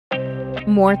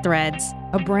More Threads,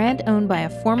 a brand owned by a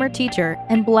former teacher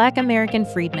and Black American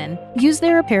freedmen, use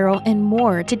their apparel and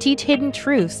more to teach hidden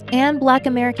truths and Black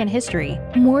American history.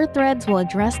 More Threads will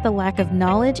address the lack of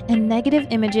knowledge and negative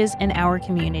images in our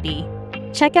community.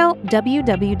 Check out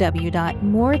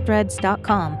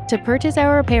www.morethreads.com to purchase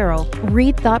our apparel,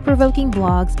 read thought-provoking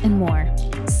blogs, and more.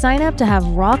 Sign up to have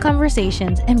raw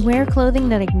conversations and wear clothing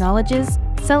that acknowledges,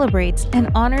 celebrates,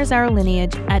 and honors our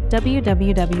lineage at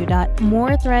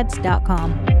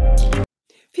www.morethreads.com.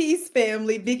 Peace,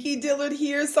 family. Vicki Dillard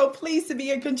here. So pleased to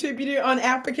be a contributor on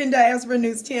African Diaspora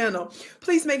News Channel.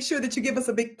 Please make sure that you give us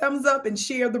a big thumbs up and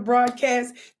share the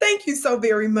broadcast. Thank you so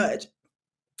very much.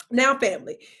 Now,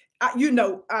 family,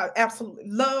 I absolutely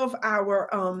love our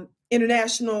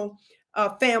international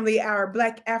family, our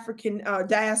Black African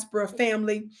diaspora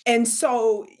family. And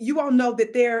so you all know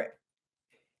that there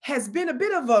has been a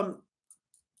bit of a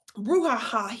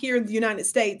brouhaha here in the United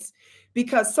States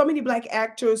because so many Black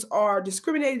actors are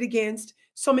discriminated against.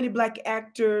 So many Black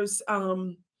actors are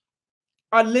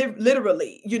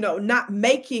literally, not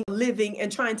making a living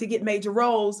and trying to get major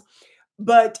roles.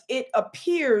 But it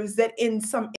appears that in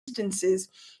some instances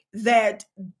that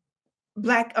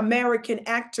Black American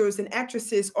actors and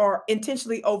actresses are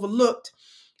intentionally overlooked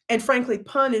and frankly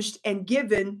punished and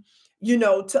given,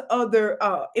 to other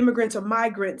immigrants or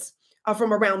migrants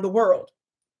from around the world.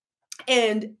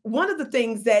 And one of the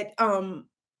things that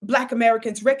Black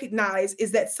Americans recognize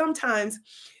is that sometimes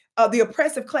the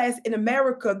oppressive class in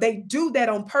America, they do that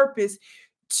on purpose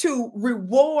to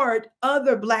reward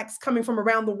other Blacks coming from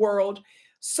around the world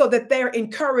so that they're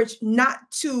encouraged not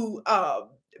to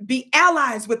be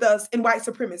allies with us in white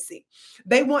supremacy.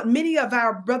 They want many of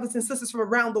our brothers and sisters from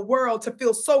around the world to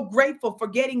feel so grateful for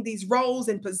getting these roles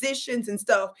and positions and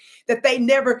stuff that they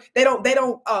don't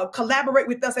collaborate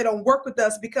with us. They don't work with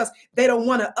us because they don't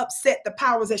want to upset the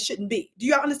powers that shouldn't be. Do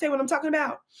y'all understand what I'm talking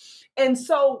about? And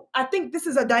so I think this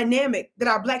is a dynamic that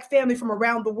our Black family from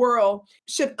around the world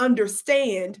should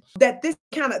understand, that this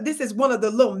is one of the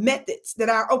little methods that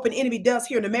our open enemy does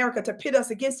here in America to pit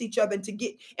us against each other and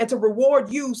to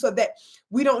reward you so that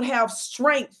we don't have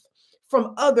strength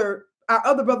from our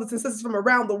other brothers and sisters from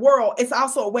around the world. It's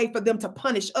also a way for them to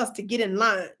punish us to get in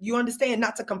line. You understand?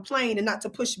 Not to complain and not to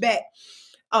push back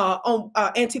on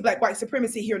anti-Black white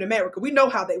supremacy here in America. We know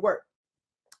how they work.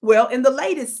 Well, in the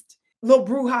latest little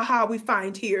brouhaha we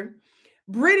find here,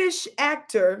 British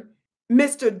actor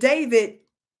Mr. David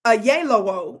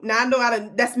Oyelowo. Now I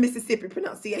know that's Mississippi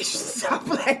pronunciation. So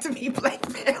Black to me, Black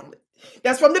family.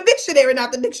 That's from the dictionary,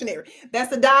 not the dictionary. That's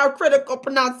the diacritical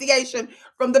pronunciation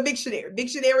from the dictionary.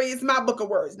 Dictionary is my book of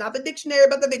words, not the dictionary,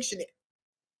 but the dictionary.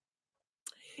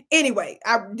 Anyway,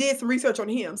 I did some research on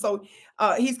him. So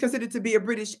he's considered to be a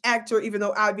British actor, even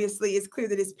though obviously it's clear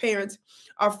that his parents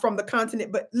are from the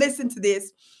continent. But listen to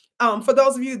this. For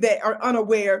those of you that are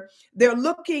unaware, they're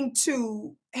looking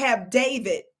to have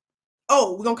David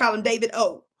O, we're going to call him David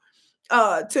O,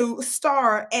 to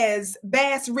star as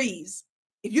Bass Reeves.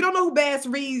 If you don't know who Bass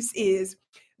Reeves is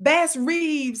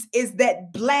that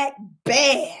Black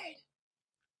bad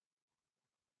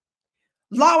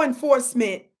law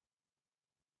enforcement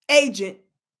agent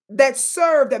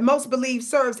that most believe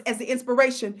serves as the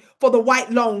inspiration for the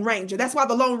white Lone Ranger. That's why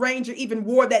the Lone Ranger even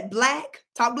wore that black.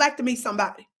 Talk black to me,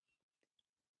 somebody.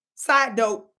 Side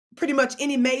note, pretty much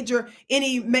any major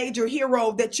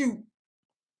hero that you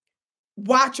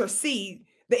watch or see,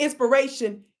 the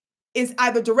inspiration is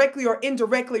either directly or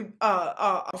indirectly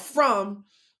from,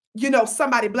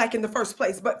 somebody Black in the first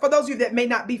place. But for those of you that may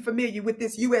not be familiar with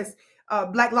this U.S.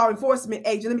 Black law enforcement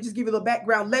agent, let me just give you a little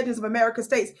background. Legends of America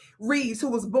states Reeves, who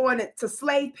was born to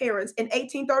slave parents in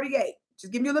 1838,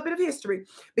 just give you a little bit of history,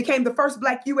 became the first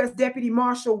Black U.S. deputy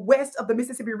marshal west of the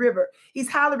Mississippi River. He's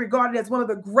highly regarded as one of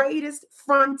the greatest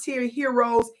frontier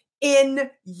heroes in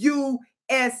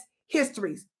U.S.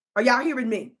 histories. Are y'all hearing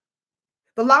me?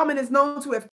 The lawman is known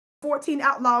to have 14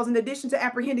 outlaws in addition to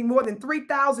apprehending more than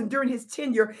 3,000 during his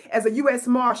tenure as a U.S.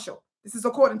 Marshal. This is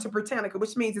according to Britannica,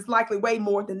 which means it's likely way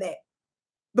more than that.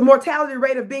 The mortality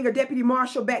rate of being a deputy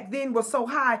marshal back then was so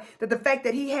high that the fact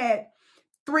that he had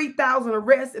 3,000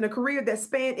 arrests in a career that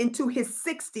spanned into his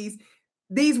 60s,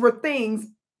 these were things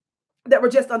that were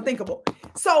just unthinkable.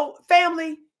 So,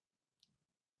 family,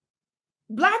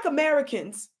 Black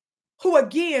Americans who,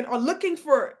 again, are looking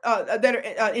for,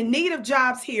 that are in need of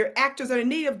jobs here, actors are in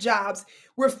need of jobs,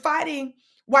 we're fighting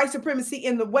white supremacy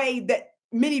in the way that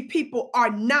many people are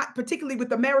not, particularly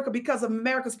with America, because of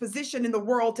America's position in the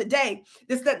world today.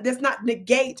 This does not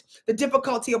negate the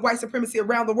difficulty of white supremacy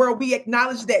around the world. We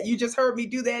acknowledge that. You just heard me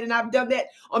do that, and I've done that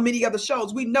on many other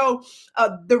shows. We know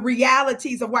the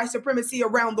realities of white supremacy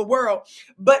around the world,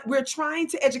 but we're trying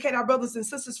to educate our brothers and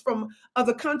sisters from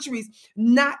other countries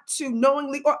not to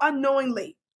knowingly or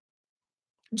unknowingly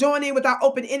join in with our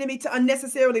open enemy to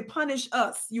unnecessarily punish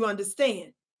us. You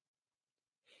understand?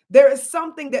 There is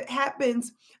something that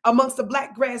happens amongst the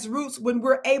Black grassroots when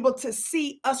we're able to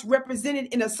see us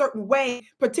represented in a certain way,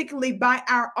 particularly by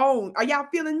our own. Are y'all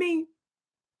feeling me?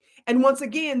 And once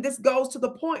again, this goes to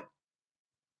the point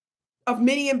of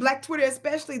many in Black Twitter,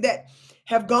 especially, that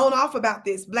have gone off about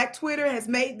this. Black Twitter has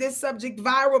made this subject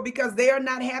viral because they are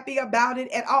not happy about it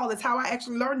at all. It's how I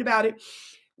actually learned about it.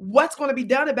 What's going to be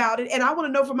done about it? And I want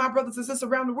to know from my brothers and sisters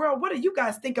around the world, what do you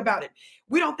guys think about it?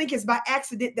 We don't think it's by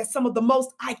accident that some of the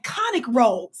most iconic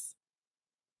roles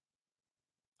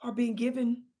are being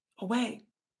given away.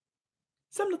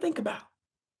 Something to think about.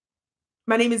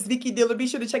 My name is Vicky Diller. Be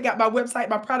sure to check out my website,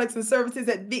 my products and services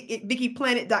at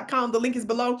VickyPlanet.com. The link is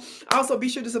below. Also, be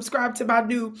sure to subscribe to my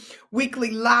new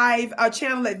weekly live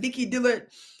channel at Vicky Diller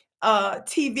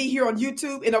TV here on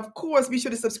YouTube. And of course, be sure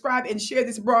to subscribe and share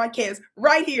this broadcast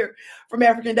right here from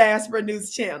African Diaspora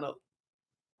News Channel.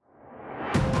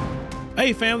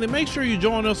 Hey family, make sure you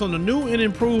join us on the new and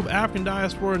improved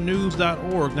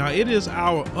AfricanDiasporaNews.org. Now, it is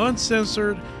our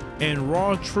uncensored and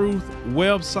raw truth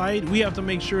website. We have to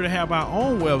make sure to have our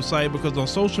own website because on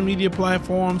social media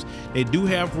platforms, they do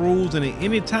have rules, and at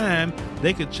any time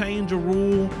they could change a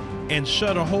rule and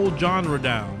shut a whole genre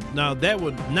down. Now, that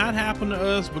would not happen to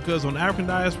us because on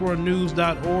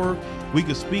AfricanDiasporaNews.org, we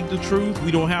can speak the truth.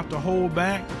 We don't have to hold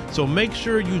back. So make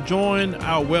sure you join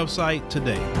our website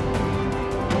today.